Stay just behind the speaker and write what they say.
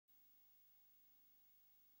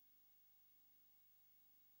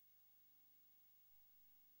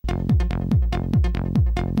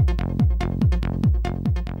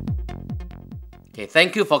Okay,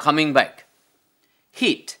 thank you for coming back.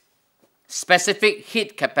 Heat, specific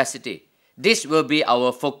heat capacity. This will be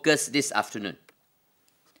our focus this afternoon.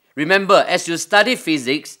 Remember, as you study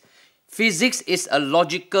physics, physics is a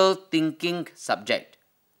logical thinking subject.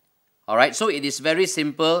 Alright, so it is very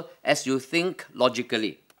simple as you think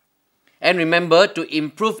logically. And remember, to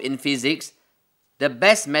improve in physics, the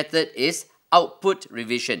best method is output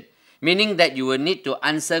revision, meaning that you will need to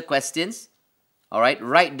answer questions, alright,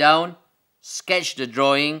 write down, sketch the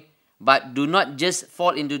drawing, but do not just fall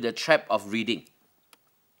into the trap of reading.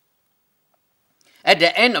 At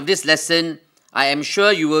the end of this lesson, I am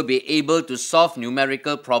sure you will be able to solve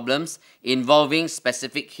numerical problems involving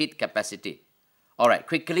specific heat capacity. Alright,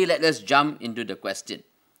 quickly let us jump into the question.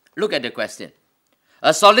 Look at the question.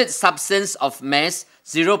 A solid substance of mass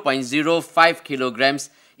 0.05 kilograms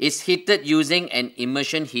is heated using an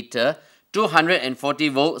immersion heater 240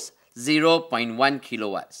 volts 0.1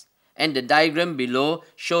 kilowatts. And the diagram below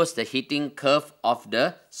shows the heating curve of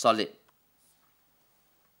the solid.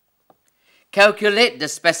 Calculate the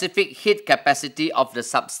specific heat capacity of the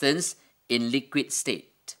substance in liquid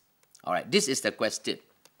state. Alright, this is the question.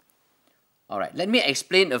 Alright, let me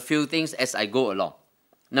explain a few things as I go along.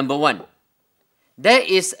 Number one, there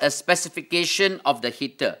is a specification of the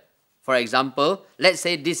heater. For example, let's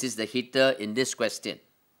say this is the heater in this question.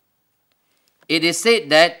 It is said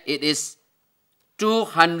that it is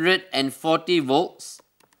 240 volts,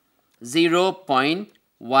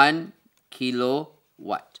 0.1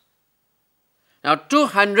 kilowatt. Now,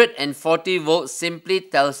 240 volts simply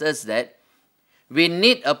tells us that we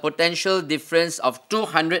need a potential difference of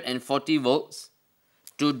 240 volts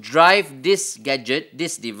to drive this gadget,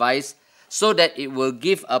 this device, so that it will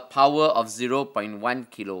give a power of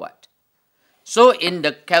 0.1 kilowatt. So in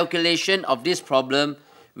the calculation of this problem,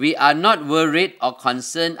 we are not worried or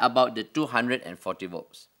concerned about the 240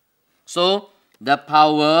 volts. So the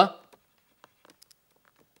power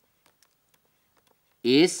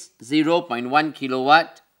is 0.1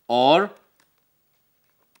 kilowatt or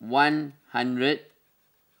 100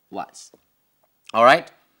 watts. Alright?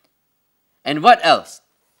 And what else?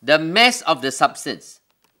 The mass of the substance.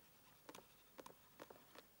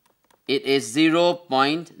 It is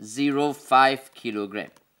 0.05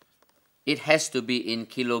 kilogram. It has to be in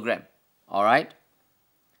kilogram. Alright?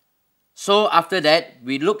 So after that,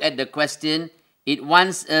 we look at the question. It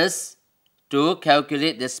wants us to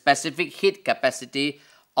calculate the specific heat capacity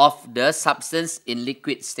of the substance in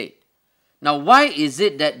liquid state. Now, why is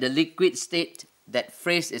it that the liquid state, that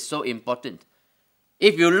phrase is so important?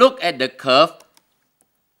 If you look at the curve,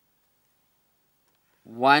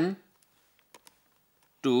 1,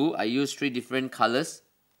 2, I use 3 different colors,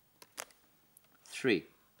 3.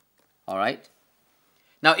 Alright.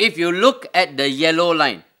 Now, if you look at the yellow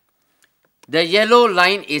line, the yellow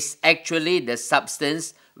line is actually the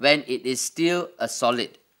substance when it is still a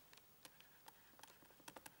solid.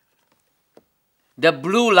 The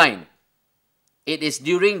blue line, it is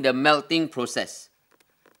during the melting process.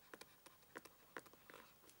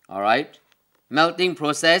 Alright. Melting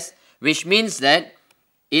process, which means that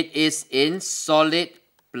it is in solid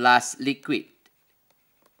plus liquid.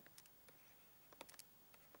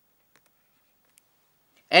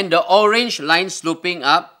 And the orange line sloping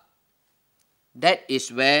up, that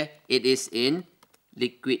is where it is in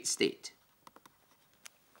liquid state.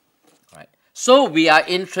 Alright. So we are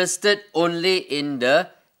interested only in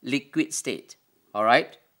the liquid state.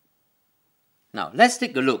 Alright. Now let's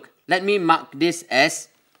take a look. Let me mark this as,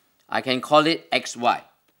 I can call it XY.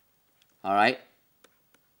 Alright.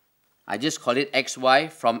 I just call it XY.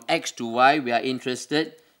 From X to Y, we are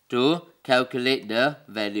interested to calculate the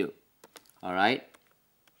value. Alright.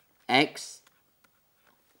 X,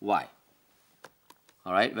 Y.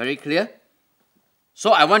 Alright, very clear?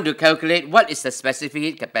 So I want to calculate what is the specific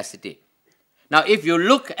heat capacity. Now, if you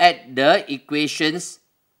look at the equations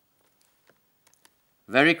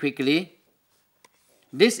very quickly,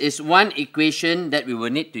 this is one equation that we will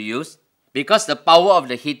need to use because the power of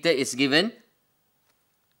the heater is given.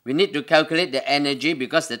 We need to calculate the energy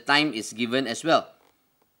because the time is given as well.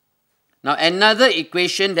 Now, another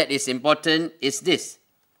equation that is important is this.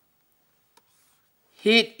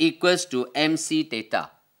 Heat equals to mc theta,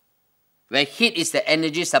 where heat is the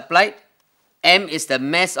energy supplied, m is the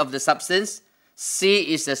mass of the substance,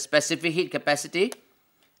 c is the specific heat capacity,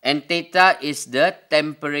 and theta is the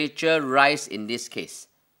temperature rise in this case.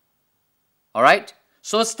 Alright,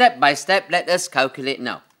 so step by step, let us calculate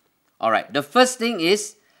now. Alright, the first thing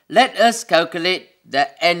is, let us calculate the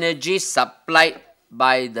energy supplied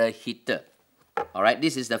by the heater. Alright,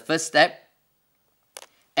 this is the first step.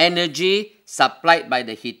 Energy supplied by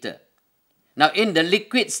the heater. Now, in the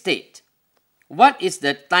liquid state, what is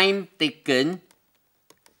the time taken?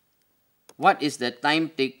 What is the time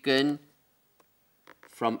taken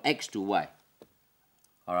from X to Y?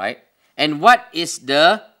 All right. And what is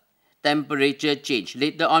the temperature change?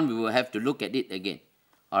 Later on, we will have to look at it again.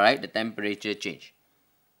 All right, the temperature change.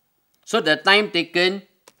 So the time taken,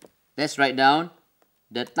 let's write down,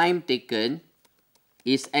 the time taken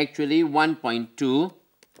is actually 1.2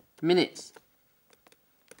 minutes.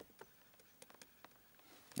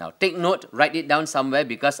 Now take note, write it down somewhere,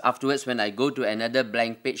 because afterwards when I go to another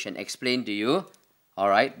blank page and explain to you, all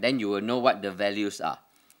right, then you will know what the values are.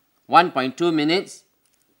 1.2 minutes,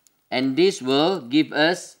 and this will give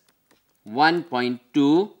us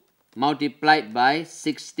 1.2 multiplied by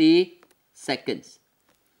 60 seconds.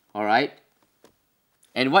 All right.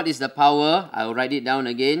 And what is the power? I will write it down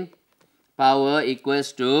again. Power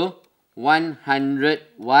equals to 100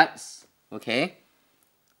 watts. Okay.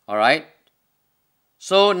 All right.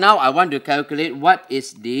 So now I want to calculate what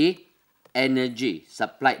is the energy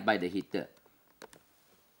supplied by the heater.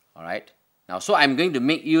 All right. Now, so I'm going to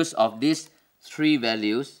make use of these three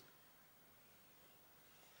values.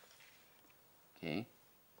 Okay.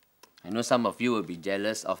 I know some of you will be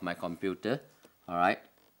jealous of my computer. All right.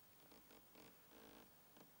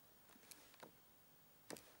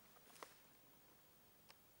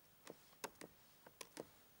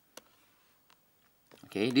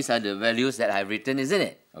 Okay, these are the values that I've written, isn't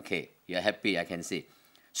it? Okay, you're happy, I can see.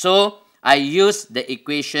 So, I use the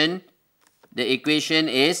equation. The equation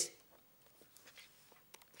is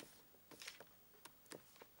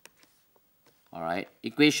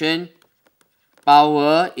equation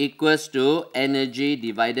power equals to energy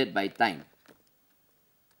divided by time.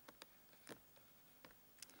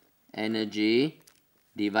 Energy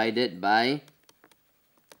divided by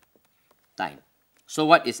time. So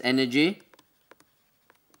what is energy?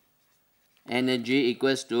 Energy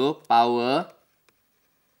equals to power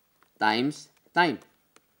times time.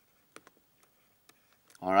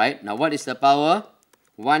 Alright, now what is the power?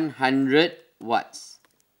 100 watts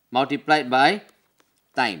multiplied by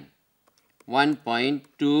time.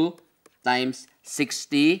 1.2 times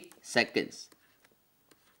 60 seconds.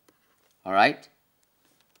 Alright.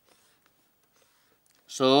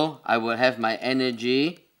 So I will have my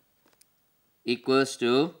energy equals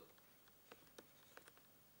to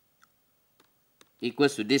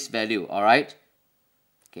this value. Alright.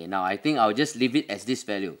 Okay, now I think I'll just leave it as this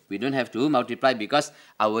value. We don't have to multiply because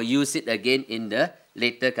I will use it again in the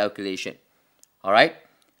later calculation. Alright.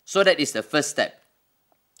 So that is the first step.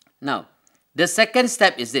 Now, the second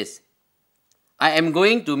step is this. I am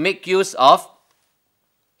going to make use of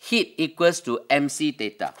heat equals to mc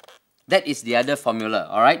theta. That is the other formula.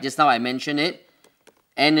 Alright, just now I mentioned it.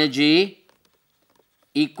 Energy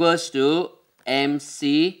equals to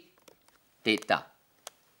mc theta.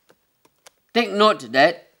 Take note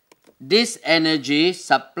that this energy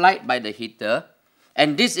supplied by the heater,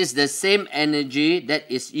 and this is the same energy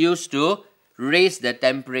that is used to raise the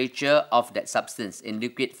temperature of that substance in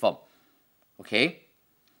liquid form. Okay?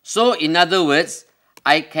 So, in other words,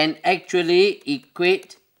 I can actually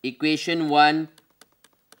equate equation 1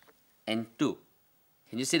 and 2.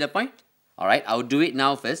 Can you see the point? Alright, I'll do it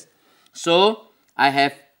now first. So, I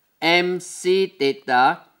have mc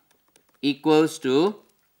theta equals to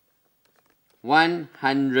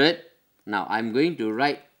 100. Now, I'm going to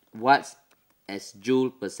write watts as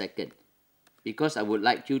joule per second because I would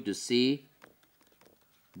like you to see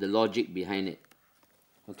the logic behind it.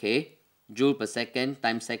 Okay, joule per second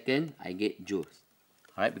times second, I get joules.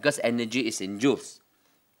 Alright, because energy is in joules.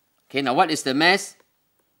 Okay, now what is the mass?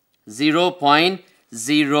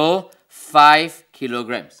 0.05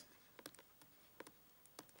 kilograms.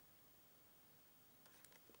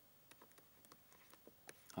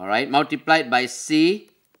 Alright, multiplied by C,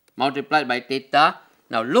 multiplied by theta.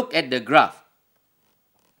 Now look at the graph.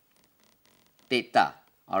 Theta,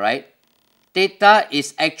 alright. Theta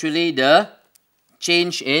is actually the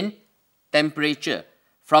change in temperature.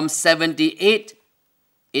 From 78,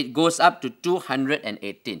 it goes up to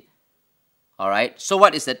 218. Alright, so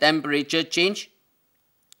what is the temperature change?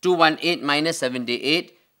 218 minus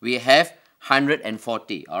 78, we have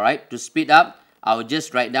 140. Alright, to speed up, I'll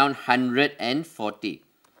just write down 140.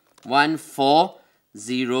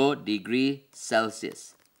 140 degree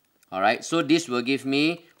Celsius. Alright, so this will give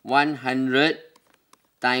me 100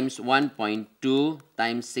 times 1.2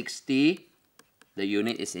 times 60. The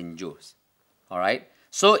unit is in joules. Alright,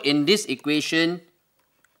 so in this equation,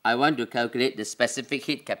 I want to calculate the specific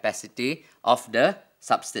heat capacity of the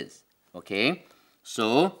substance. Okay,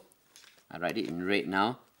 so I write it in red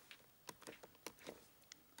now.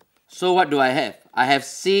 So what do I have? I have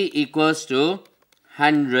C equals to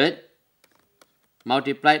 100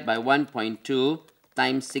 multiplied by 1.2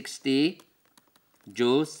 times 60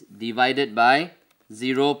 joules divided by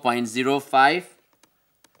 0.05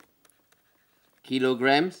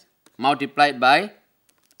 kilograms multiplied by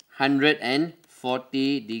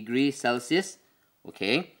 140 degrees Celsius.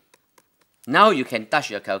 Okay. Now you can touch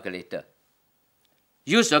your calculator.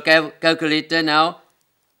 Use your calculator now.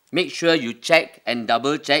 Make sure you check and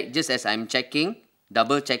double check just as I'm checking,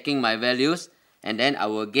 double checking my values, and then I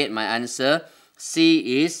will get my answer.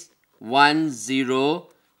 C is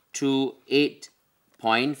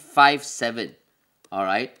 1028.57.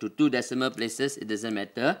 Alright, to 2 decimal places, it doesn't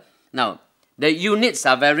matter. Now, the units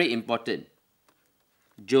are very important.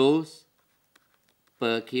 Joules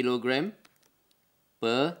per kilogram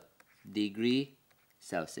per degree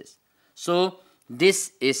Celsius. So,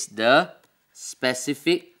 this is the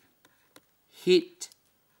specific heat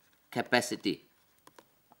capacity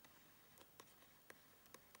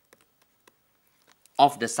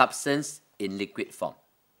of the substance in liquid form.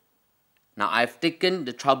 Now, I've taken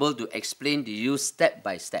the trouble to explain to you step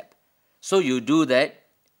by step. So you do that,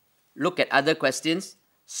 look at other questions,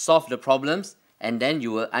 solve the problems, and then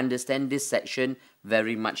you will understand this section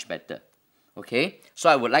very much better. Okay, so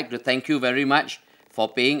I would like to thank you very much for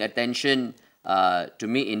paying attention to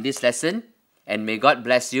me in this lesson, and may God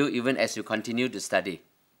bless you even as you continue to study.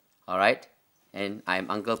 Alright, and I'm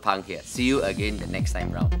Uncle Pang here. See you again the next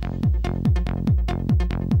time round.